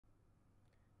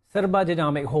Serba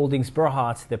Dinamik Holdings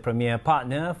Berhad, the premier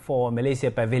partner for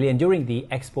Malaysia Pavilion during the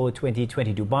Expo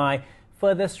 2020 Dubai,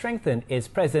 further strengthened its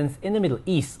presence in the Middle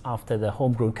East after the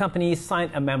homegrown company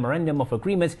signed a memorandum of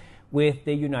agreement with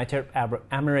the United Arab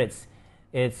Emirates.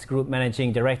 Its Group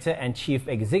Managing Director and Chief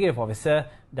Executive Officer,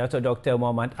 Dr.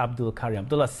 Muhammad Abdul Karim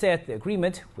Abdullah, said the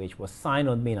agreement, which was signed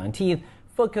on May 19th,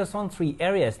 focused on three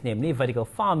areas, namely vertical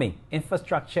farming,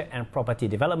 infrastructure and property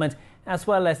development, as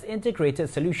well as integrated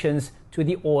solutions to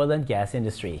the oil and gas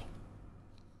industry.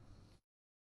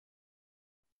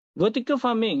 Vertical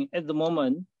farming at the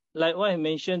moment, like what I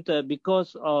mentioned,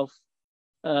 because of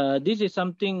this is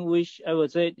something which I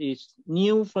would say is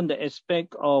new from the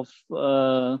aspect of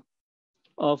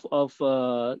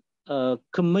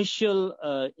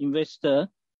commercial investor.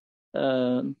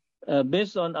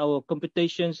 Based on our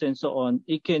computations and so on,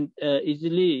 it can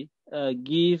easily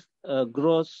give a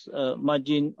gross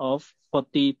margin of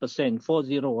 40%,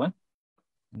 40.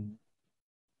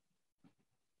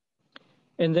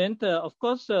 And then, of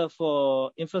course,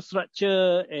 for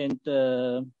infrastructure and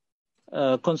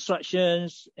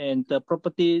constructions and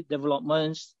property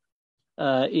developments,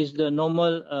 is the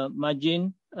normal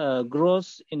margin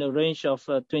gross in the range of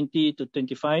 20 to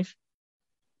 25.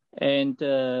 And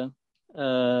the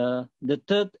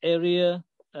third area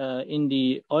in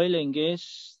the oil and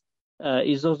gas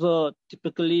is also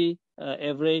typically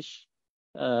average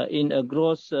in a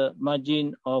gross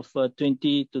margin of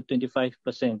 20 to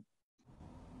 25%.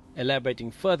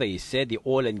 Elaborating further, he said the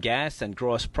oil and gas and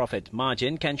gross profit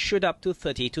margin can shoot up to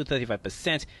 30 to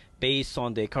 35% based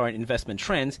on the current investment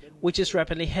trends, which is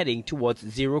rapidly heading towards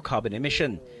zero carbon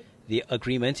emission. The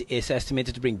agreement is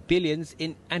estimated to bring billions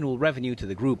in annual revenue to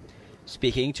the group.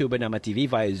 Speaking to Bernama TV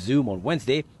via Zoom on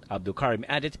Wednesday, Abdul Karim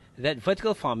added that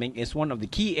vertical farming is one of the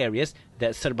key areas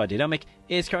that Serba Dinamik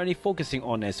is currently focusing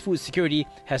on, as food security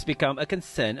has become a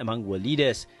concern among world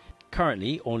leaders.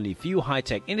 Currently, only few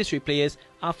high-tech industry players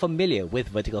are familiar with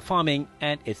vertical farming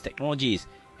and its technologies,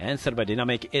 and Serba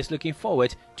Dinamik is looking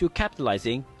forward to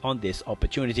capitalizing on this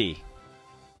opportunity.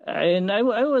 And I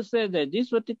would say that this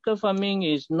vertical farming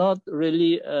is not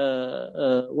really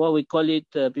what we call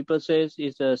it, people say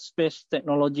is a space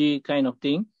technology kind of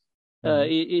thing.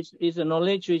 It's a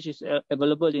knowledge which is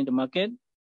available in the market.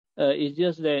 It's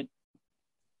just that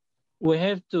we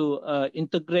have to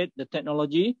integrate the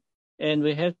technology, and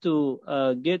we have to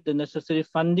get the necessary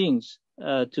fundings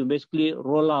to basically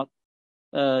roll out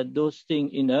those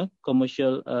things in a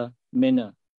commercial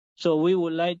manner. So we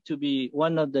would like to be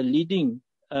one of the leading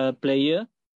player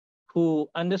who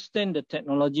understand the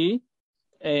technology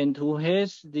and who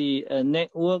has the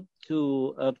network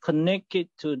to connect it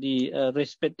to the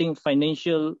respecting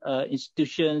financial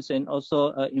institutions and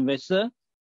also investor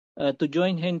to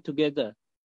join hands together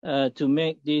to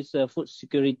make this food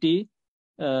security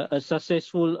a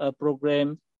successful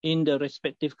program in the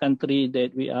respective country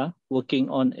that we are working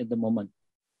on at the moment.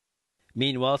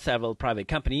 Meanwhile, several private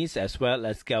companies as well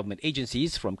as government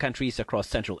agencies from countries across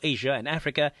Central Asia and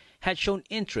Africa had shown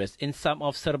interest in some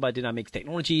of Serba Dinamik's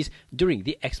technologies during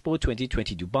the Expo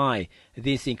 2020 Dubai.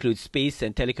 This includes space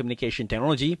and telecommunication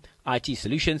technology, IT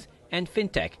solutions and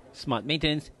fintech, smart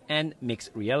maintenance and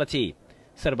mixed reality.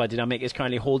 Serba Dinamik is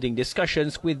currently holding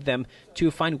discussions with them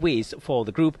to find ways for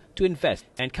the group to invest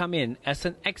and come in as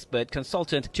an expert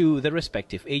consultant to the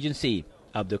respective agency.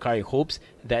 Abdul Karim hopes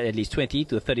that at least 20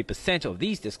 to 30% of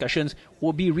these discussions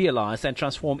will be realized and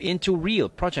transformed into real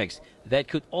projects that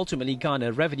could ultimately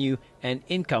garner revenue and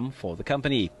income for the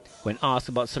company. When asked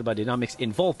about Serba Dinamik's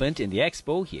involvement in the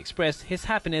Expo, he expressed his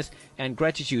happiness and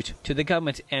gratitude to the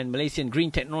government and Malaysian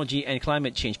Green Technology and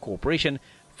Climate Change Corporation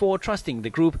for trusting the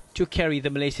group to carry the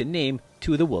Malaysian name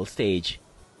to the world stage.